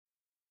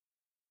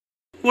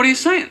What are you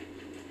saying?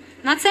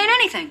 Not saying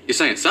anything. You're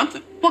saying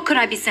something. What could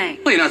I be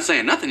saying? Well, you're not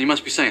saying nothing. You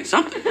must be saying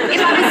something. If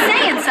I was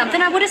saying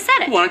something, I would have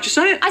said it. Why don't you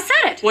say it? I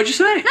said it. What'd you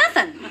say?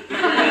 Nothing.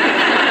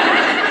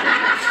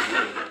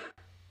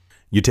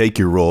 You take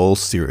your role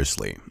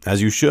seriously,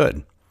 as you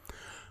should.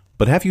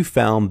 But have you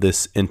found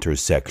this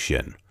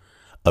intersection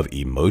of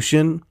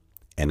emotion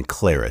and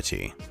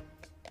clarity?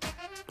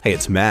 Hey,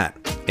 it's Matt,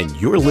 and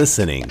you're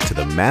listening to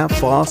the Matt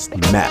Foss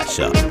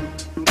Mashup.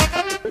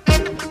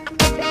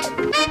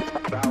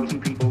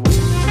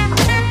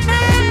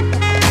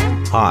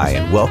 Hi,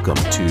 and welcome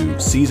to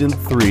Season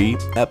 3,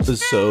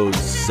 Episode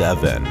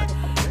 7.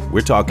 We're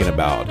talking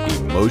about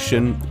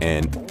emotion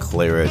and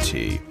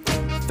clarity.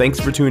 Thanks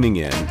for tuning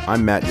in.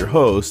 I'm Matt, your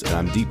host, and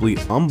I'm deeply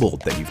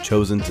humbled that you've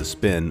chosen to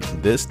spend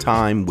this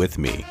time with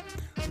me.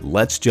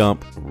 Let's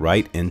jump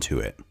right into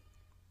it.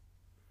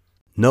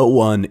 No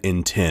one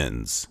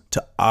intends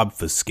to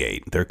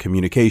obfuscate their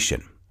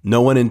communication.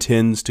 No one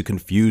intends to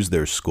confuse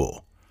their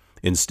school.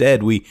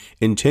 Instead, we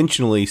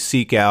intentionally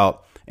seek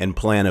out and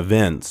plan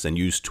events and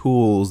use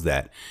tools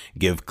that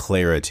give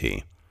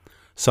clarity.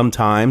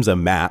 Sometimes a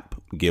map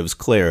gives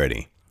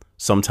clarity.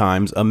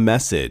 Sometimes a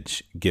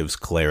message gives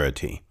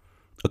clarity.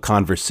 A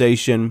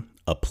conversation,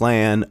 a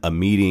plan, a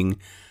meeting,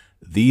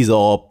 these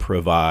all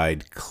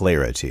provide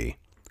clarity.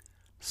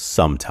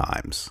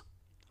 Sometimes.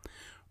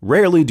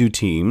 Rarely do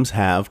teams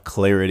have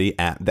clarity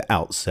at the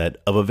outset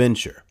of a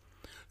venture.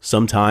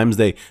 Sometimes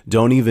they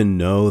don't even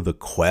know the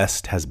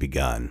quest has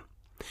begun.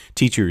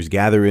 Teachers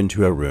gather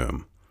into a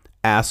room,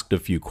 asked a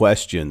few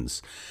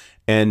questions,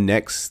 and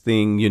next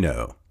thing you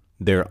know,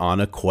 they're on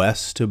a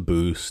quest to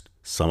boost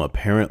some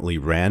apparently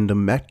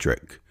random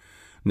metric.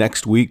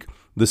 Next week,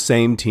 the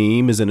same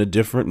team is in a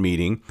different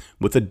meeting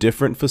with a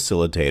different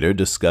facilitator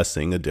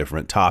discussing a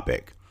different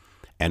topic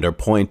and are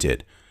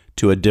pointed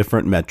to a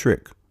different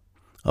metric.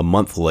 A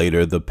month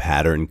later, the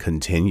pattern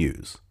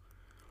continues.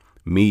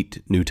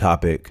 Meet, new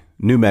topic,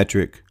 new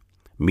metric,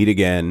 meet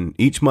again.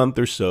 Each month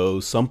or so,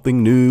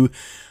 something new,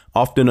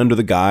 often under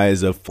the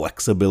guise of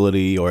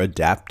flexibility or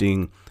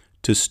adapting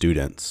to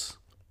students.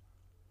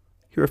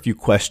 Here are a few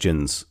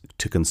questions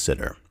to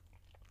consider.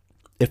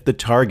 If the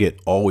target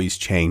always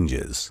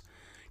changes,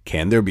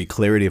 can there be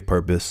clarity of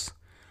purpose?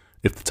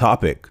 If the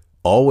topic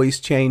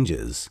always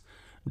changes,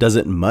 does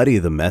it muddy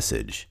the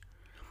message?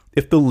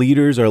 If the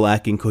leaders are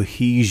lacking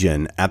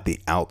cohesion at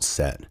the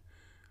outset,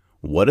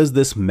 what does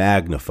this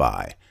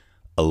magnify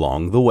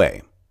along the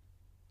way?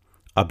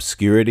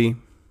 Obscurity,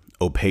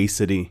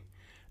 opacity,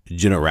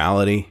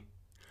 generality,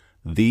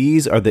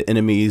 these are the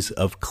enemies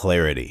of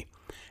clarity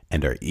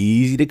and are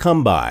easy to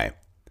come by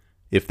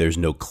if there's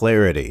no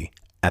clarity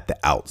at the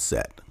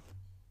outset.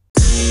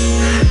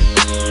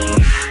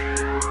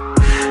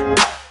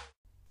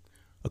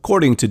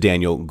 According to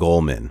Daniel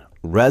Goleman,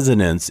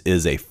 resonance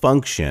is a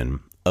function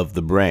of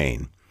the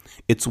brain.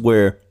 It's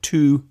where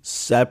two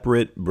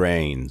separate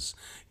brains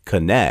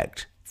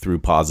connect through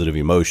positive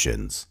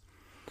emotions.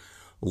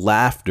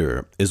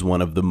 Laughter is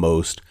one of the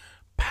most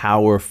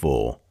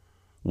powerful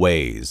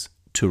ways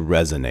to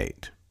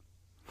resonate.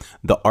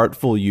 The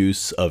artful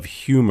use of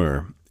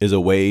humor is a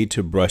way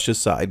to brush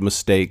aside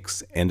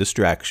mistakes and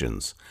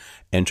distractions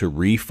and to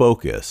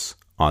refocus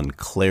on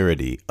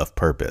clarity of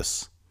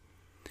purpose.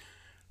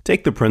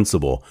 Take the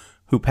principal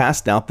who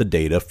passed out the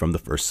data from the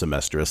first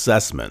semester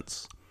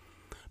assessments.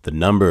 The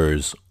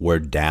numbers were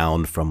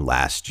down from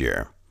last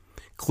year.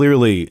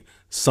 Clearly,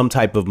 some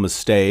type of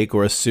mistake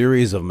or a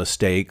series of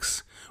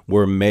mistakes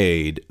were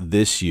made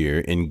this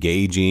year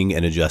engaging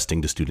and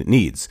adjusting to student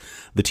needs.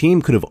 The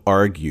team could have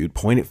argued,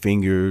 pointed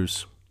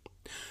fingers,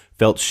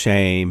 felt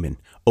shame, and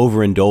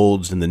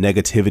overindulged in the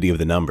negativity of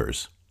the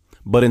numbers.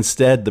 But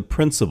instead, the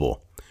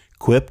principal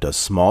quipped a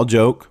small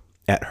joke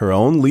at her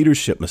own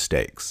leadership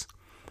mistakes,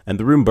 and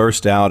the room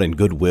burst out in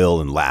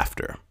goodwill and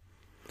laughter.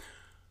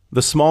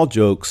 The small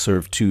joke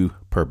served two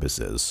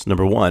purposes.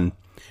 Number one,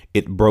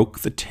 it broke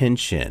the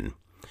tension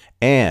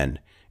and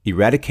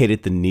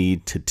eradicated the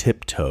need to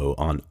tiptoe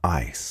on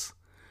ice.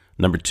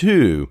 Number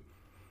two,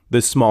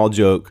 this small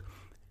joke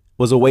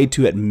was a way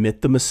to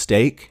admit the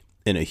mistake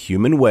in a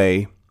human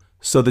way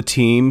so the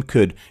team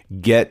could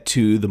get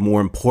to the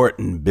more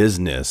important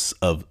business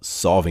of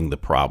solving the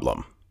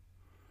problem.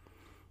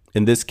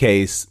 In this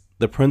case,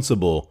 the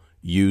principal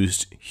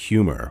used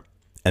humor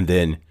and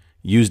then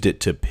used it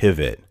to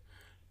pivot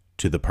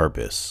to the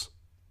purpose.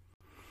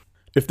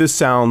 If this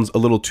sounds a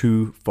little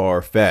too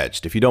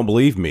far-fetched, if you don't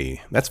believe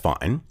me, that's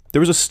fine. There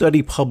was a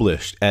study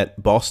published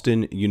at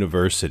Boston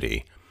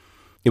University.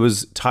 It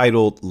was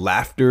titled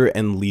Laughter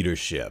and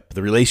Leadership,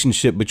 the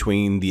relationship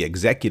between the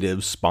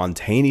executive's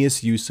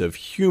spontaneous use of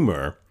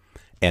humor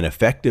and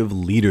effective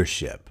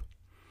leadership.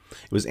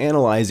 It was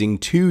analyzing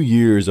 2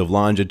 years of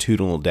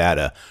longitudinal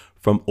data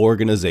from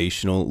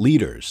organizational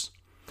leaders.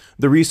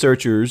 The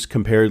researchers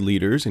compared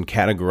leaders and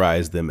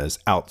categorized them as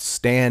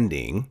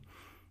outstanding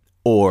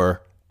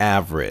or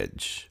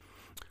average.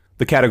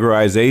 The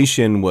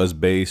categorization was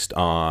based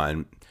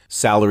on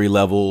salary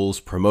levels,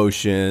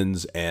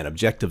 promotions, and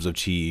objectives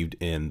achieved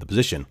in the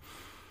position.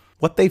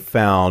 What they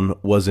found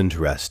was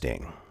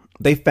interesting.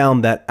 They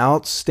found that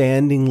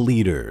outstanding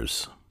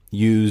leaders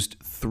used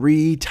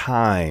 3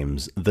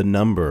 times the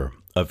number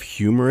of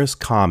humorous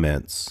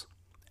comments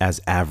as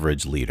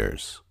average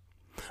leaders.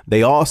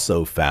 They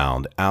also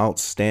found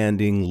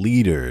outstanding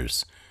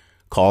leaders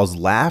cause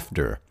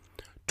laughter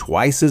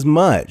twice as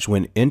much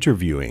when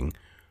interviewing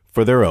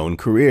for their own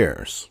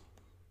careers.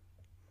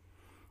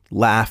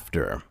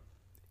 Laughter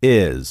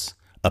is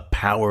a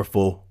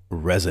powerful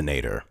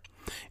resonator.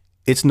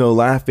 It's no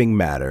laughing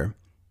matter,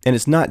 and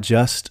it's not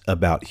just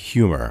about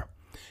humor.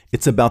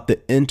 It's about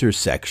the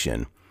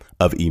intersection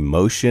of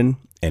emotion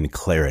and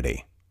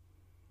clarity.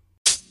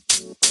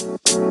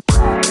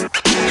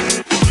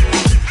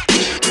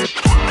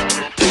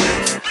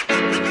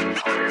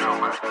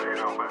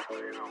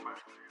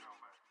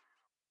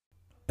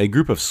 A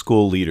group of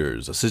school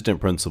leaders,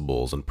 assistant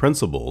principals, and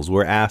principals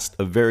were asked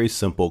a very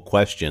simple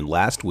question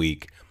last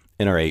week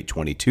in our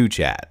 822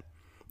 chat.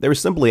 They were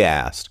simply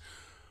asked,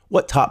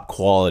 what top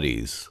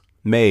qualities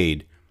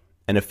made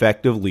an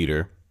effective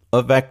leader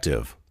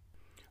effective?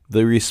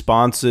 The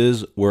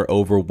responses were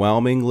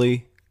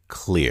overwhelmingly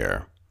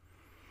clear.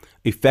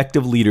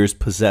 Effective leaders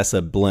possess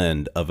a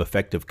blend of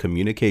effective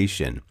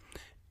communication,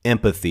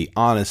 empathy,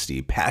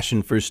 honesty,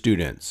 passion for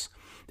students,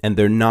 and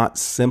they're not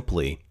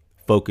simply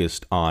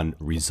focused on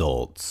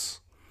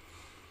results.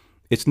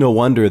 It's no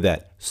wonder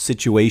that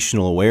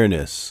situational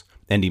awareness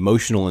and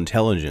emotional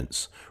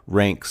intelligence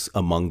ranks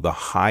among the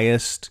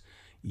highest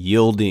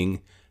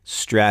yielding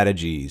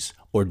strategies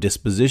or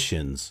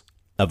dispositions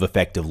of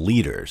effective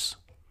leaders.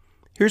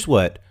 Here's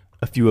what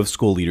a few of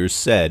school leaders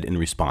said in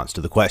response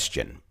to the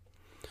question.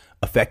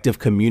 Effective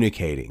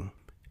communicating,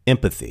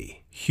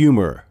 empathy,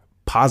 humor,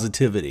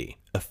 positivity,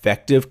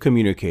 effective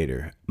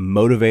communicator,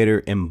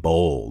 motivator, and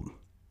bold.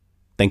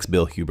 Thanks,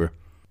 Bill Huber.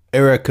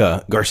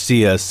 Erica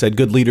Garcia said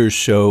good leaders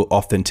show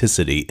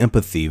authenticity,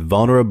 empathy,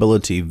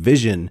 vulnerability,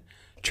 vision,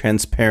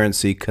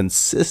 transparency,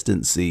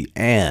 consistency,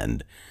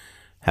 and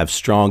have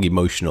strong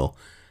emotional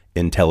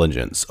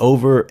intelligence.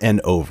 Over and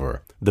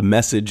over, the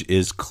message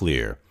is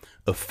clear.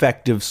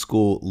 Effective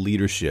school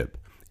leadership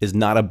is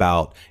not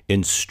about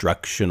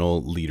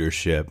instructional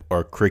leadership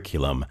or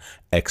curriculum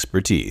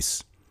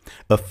expertise.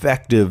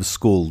 Effective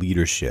school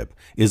leadership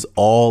is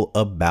all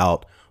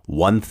about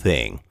one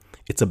thing.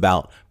 It's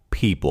about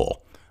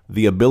people,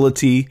 the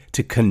ability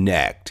to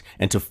connect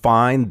and to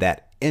find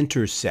that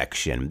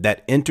intersection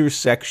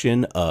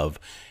of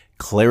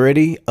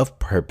clarity of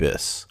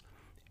purpose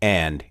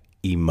and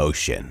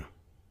emotion.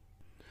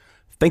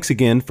 Thanks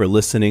again for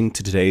listening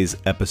to today's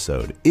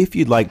episode. If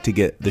you'd like to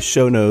get the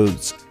show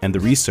notes and the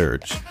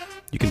research,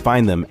 you can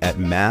find them at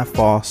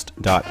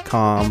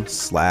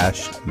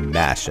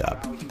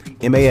mafost.com/mashup.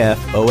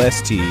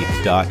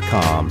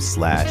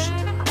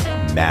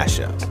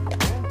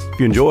 mafost.com/mashup. If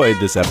you enjoyed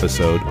this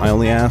episode, I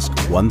only ask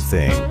one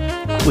thing.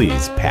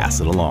 Please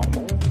pass it along.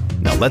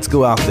 Now let's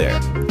go out there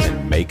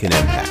and make an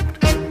impact.